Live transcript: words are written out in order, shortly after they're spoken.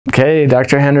Okay,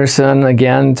 Dr. Henderson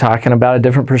again talking about a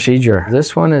different procedure.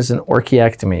 This one is an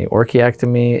orchiectomy.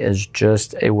 Orchiectomy is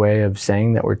just a way of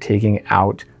saying that we're taking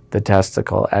out the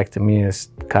testicle. Ectomy is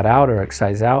cut out or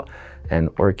excise out, and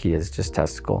orchi is just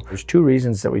testicle. There's two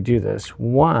reasons that we do this.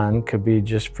 One could be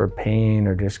just for pain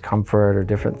or discomfort or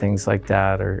different things like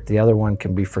that, or the other one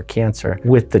can be for cancer.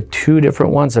 With the two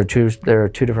different ones, there are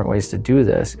two different ways to do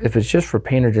this. If it's just for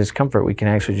pain or discomfort, we can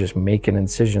actually just make an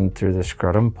incision through the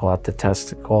scrotum, pull out the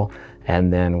testicle,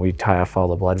 and then we tie off all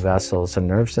the blood vessels and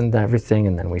nerves and everything,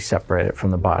 and then we separate it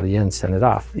from the body and send it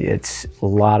off. It's a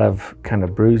lot of kind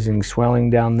of bruising, swelling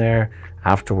down there.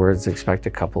 Afterwards, expect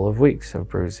a couple of weeks of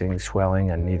bruising,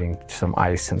 swelling, and needing some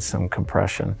ice and some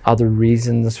compression. Other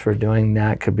reasons for doing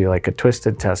that could be like a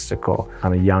twisted testicle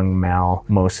on a young male.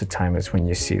 Most of the time is when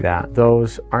you see that.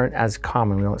 Those aren't as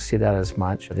common. We don't see that as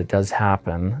much, but it does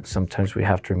happen. Sometimes we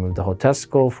have to remove the whole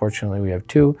testicle. Fortunately, we have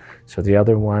two. So the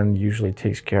other one usually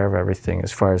takes care of everything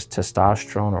as far as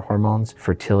testosterone or hormones,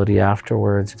 fertility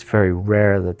afterwards. It's very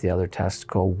rare that the other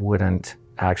testicle wouldn't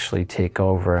actually take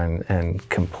over and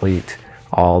complete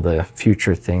all the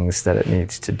future things that it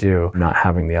needs to do, not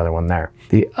having the other one there.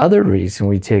 The other reason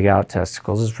we take out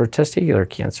testicles is for testicular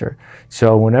cancer.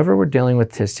 So whenever we're dealing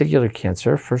with testicular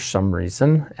cancer, for some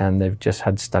reason, and they've just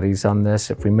had studies on this,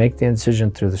 if we make the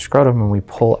incision through the scrotum and we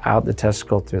pull out the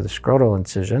testicle through the scrotal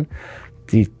incision,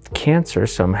 the cancer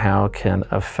somehow can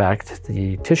affect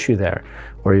the tissue there,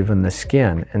 or even the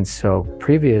skin. And so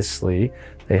previously,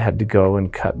 they had to go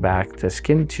and cut back the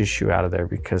skin tissue out of there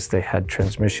because they had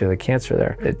transmission of the cancer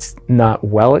there. It's not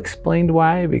well explained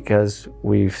why, because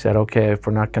we've said, okay, if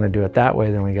we're not going to do it that way,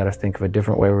 then we got to think of a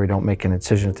different way where we don't make an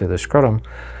incision through the scrotum.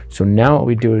 So now what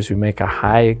we do is we make a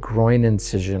high groin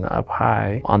incision up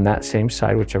high on that same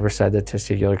side, whichever side the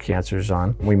testicular cancer is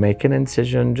on. We make an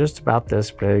incision just about this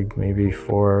big, maybe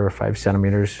 4 or 5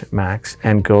 centimeters max,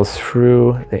 and go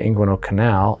through the inguinal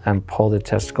canal and pull the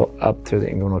testicle up through the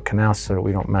inguinal canal so that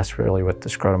we don't mess really with the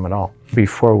scrotum at all.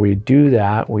 Before we do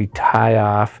that, we tie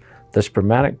off the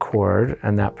spermatic cord,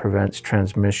 and that prevents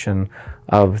transmission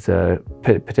of the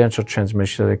potential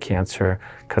transmission of the cancer,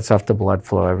 cuts off the blood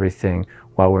flow, everything,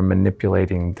 while we're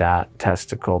manipulating that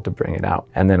testicle to bring it out.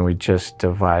 And then we just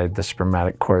divide the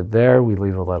spermatic cord there. We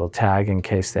leave a little tag in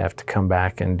case they have to come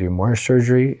back and do more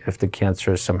surgery if the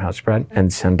cancer is somehow spread,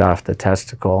 and send off the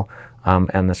testicle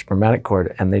and the spermatic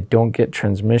cord, and they don't get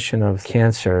transmission of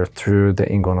cancer through the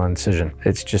inguinal incision.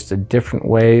 It's just a different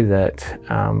way that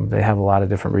they have a lot of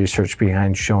different research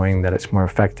behind showing that it's more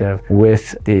effective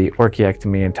with the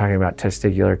orchiectomy and talking about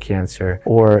testicular cancer.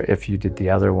 Or if you did the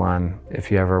other one,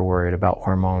 if you ever worried about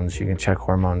hormones, you can check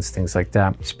hormones, things like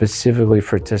that. Specifically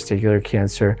for testicular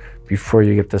cancer, before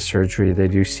you get the surgery, they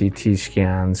do CT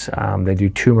scans, they do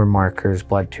tumor markers,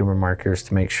 blood tumor markers,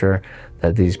 to make sure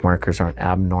that these markers aren't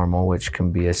abnormal, which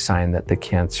can be a sign that the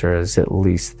cancer is at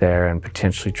least there and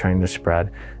potentially trying to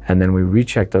spread. And then we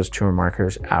recheck those tumor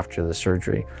markers after the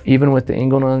surgery. Even with the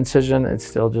inguinal incision, it's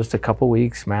still just a couple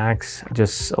weeks max,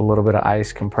 just a little bit of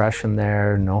ice compression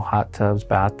there, no hot tubs,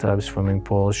 bathtubs, swimming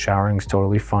pools, showering's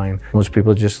totally fine. Most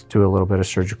people just do a little bit of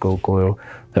surgical glue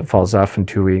that falls off in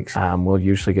 2 weeks. We'll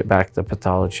usually get back to the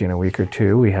pathology in a week or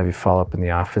two. We have you follow up in the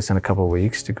office in a couple of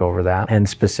weeks to go over that. And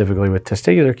specifically with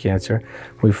testicular cancer,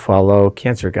 we follow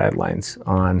cancer guidelines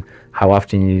on how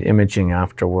often you need imaging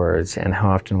afterwards and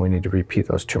how often we need to repeat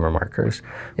those tumor markers.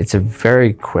 It's a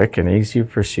very quick and easy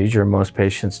procedure. Most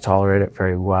patients tolerate it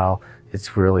very well.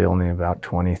 It's really only about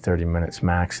 20-30 minutes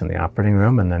max in the operating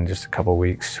room, and then just a couple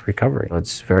weeks recovery. So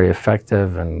it's very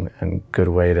effective and good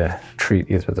way to treat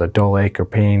either the dull ache or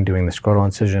pain doing the scrotal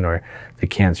incision or the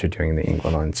cancer doing the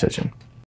inguinal incision.